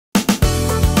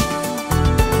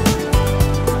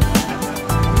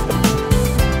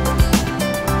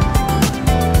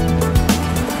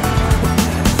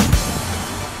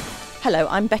Hello,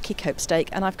 I'm Becky Copestake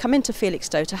and I've come into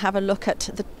Felixstowe to have a look at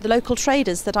the local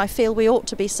traders that I feel we ought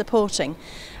to be supporting.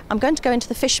 I'm going to go into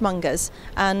the fishmongers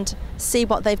and see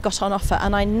what they've got on offer,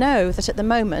 and I know that at the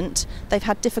moment they've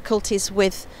had difficulties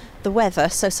with the weather,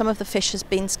 so some of the fish has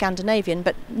been Scandinavian,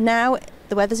 but now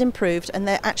the weather's improved and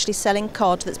they're actually selling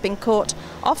cod that's been caught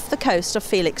off the coast of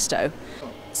Felixstowe.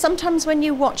 Sometimes when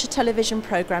you watch a television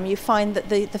programme you find that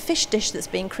the fish dish that's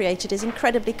being created is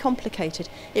incredibly complicated.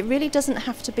 It really doesn't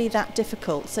have to be that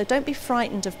difficult, so don't be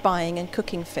frightened of buying and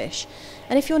cooking fish.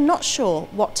 And if you're not sure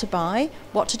what to buy,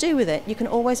 what to do with it, you can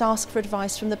always ask for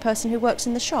advice from the person who works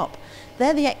in the shop.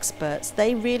 They're the experts,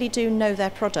 they really do know their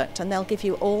product and they'll give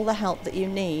you all the help that you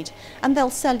need, and they'll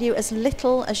sell you as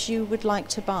little as you would like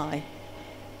to buy.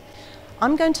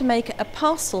 I'm going to make a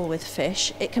parcel with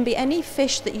fish. It can be any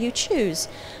fish that you choose.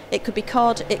 It could be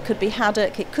cod, it could be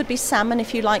haddock, it could be salmon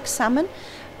if you like salmon.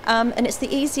 And it's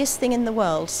the easiest thing in the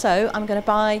world. So I'm going to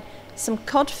buy some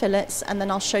cod fillets and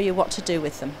then I'll show you what to do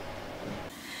with them.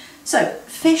 So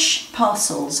fish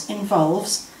parcels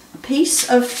involves a piece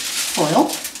of foil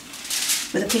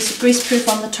with a piece of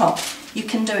greaseproof on the top. You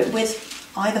can do it with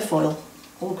either foil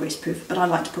or greaseproof, but I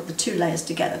like to put the two layers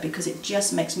together because it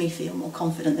just makes me feel more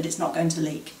confident that it's not going to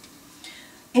leak.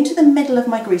 Into the middle of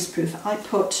my greaseproof I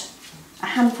put a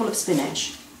handful of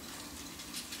spinach.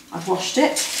 I've washed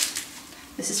it.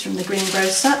 This is from the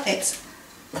greengrocer. It's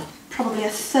probably a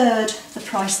third the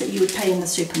price that you would pay in the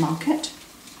supermarket.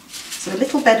 So a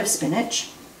little bed of spinach.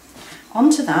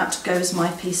 Onto that goes my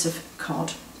piece of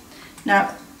cod.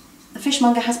 Now the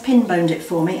fishmonger has pin-boned it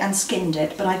for me and skinned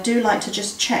it, but I do like to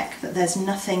just check that there's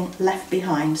nothing left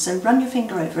behind, so run your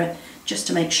finger over it just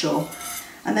to make sure.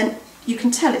 And then you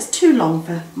can tell it's too long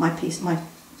for my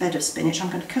bed of spinach. I'm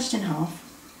going to cut it in half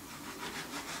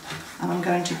and I'm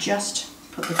going to just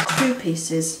put the two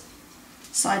pieces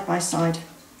side by side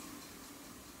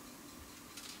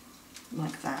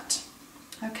like that.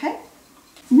 Okay.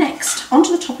 Next,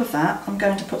 onto the top of that I'm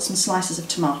going to put some slices of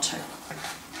tomato,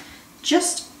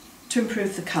 just to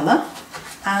improve the colour,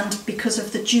 and because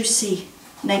of the juicy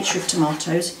nature of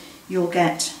tomatoes you'll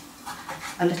get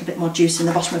a little bit more juice in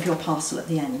the bottom of your parcel at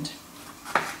the end.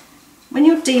 When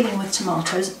you're dealing with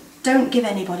tomatoes, don't give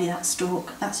anybody that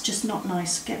stalk, that's just not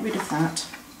nice, get rid of that.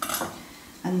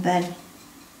 And then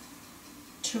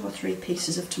 2 or 3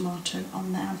 pieces of tomato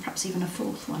on there, and perhaps even a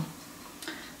 4th one.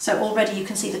 So already you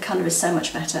can see the colour is so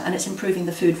much better and it's improving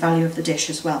the food value of the dish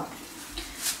as well.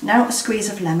 Now a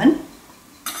squeeze of lemon.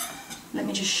 Let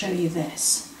me just show you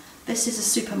this. This is a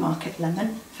supermarket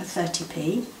lemon for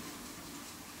 30p.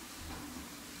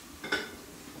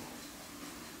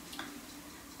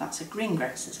 That's a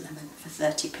greengrocer's lemon for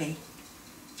 30p.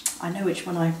 I know which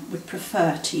one I would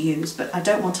prefer to use, but I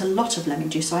don't want a lot of lemon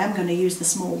juice, so I am going to use the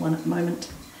small one at the moment.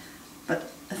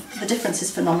 But the difference is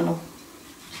phenomenal.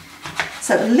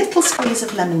 So a little squeeze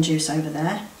of lemon juice over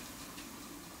there.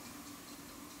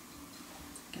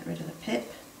 Get rid of the pip.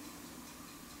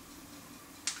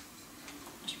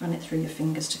 Run it through your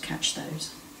fingers to catch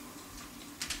those.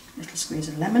 Little squeeze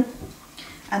of lemon.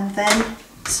 And then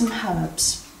some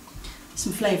herbs,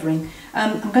 some flavouring.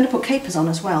 I'm going to put capers on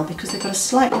as well because they've got a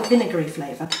slightly vinegary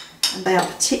flavour and they are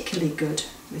particularly good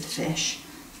with fish.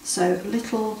 So a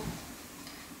little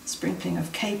sprinkling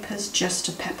of capers just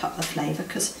to pep up the flavour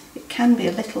because it can be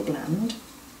a little bland.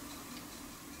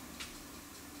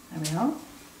 There we are.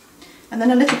 And then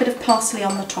a little bit of parsley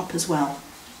on the top as well.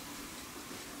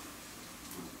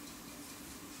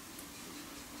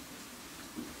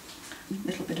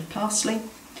 Little bit of parsley,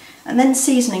 and then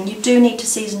seasoning. You do need to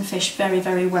season fish very,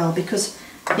 very well because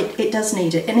it does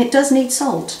need it, and it does need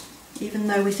salt. Even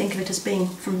though we think of it as being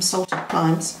from salted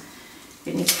clams,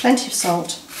 it needs plenty of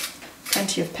salt,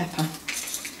 plenty of pepper.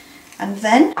 And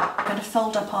then we're going to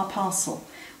fold up our parcel.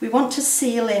 We want to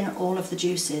seal in all of the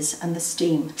juices and the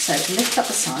steam, so lift up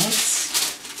the sides,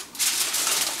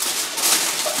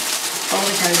 fold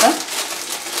it over,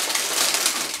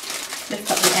 lift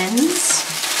up the ends,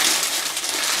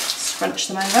 crunch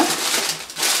them over,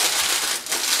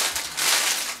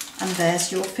 and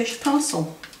there's your fish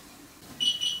parcel.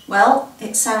 Well,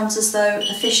 it sounds as though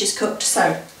the fish is cooked,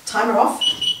 so timer off.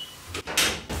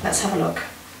 Let's have a look.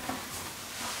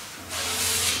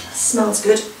 Smells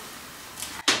good.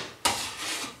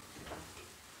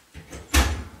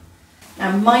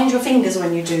 Now mind your fingers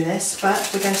when you do this, but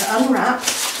we're going to unwrap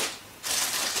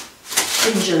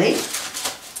gingerly.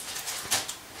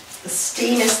 The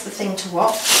steam is the thing to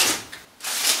watch.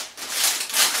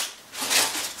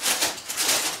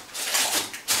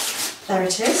 There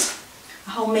it is, a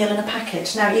whole meal in a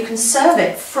packet. Now you can serve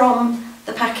it from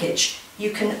the package.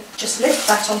 You can just lift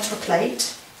that onto a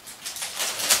plate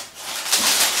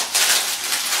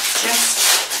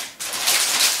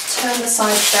turn the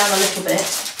sides down a little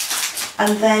bit,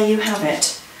 and there you have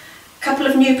it. A couple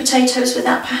of new potatoes with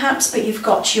that perhaps, but you've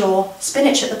got your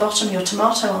spinach at the bottom, your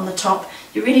tomato on the top.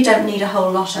 You really don't need a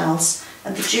whole lot else,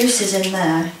 and the juice is in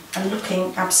there and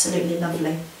looking absolutely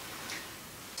lovely.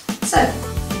 So,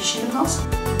 finishing the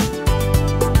parcel.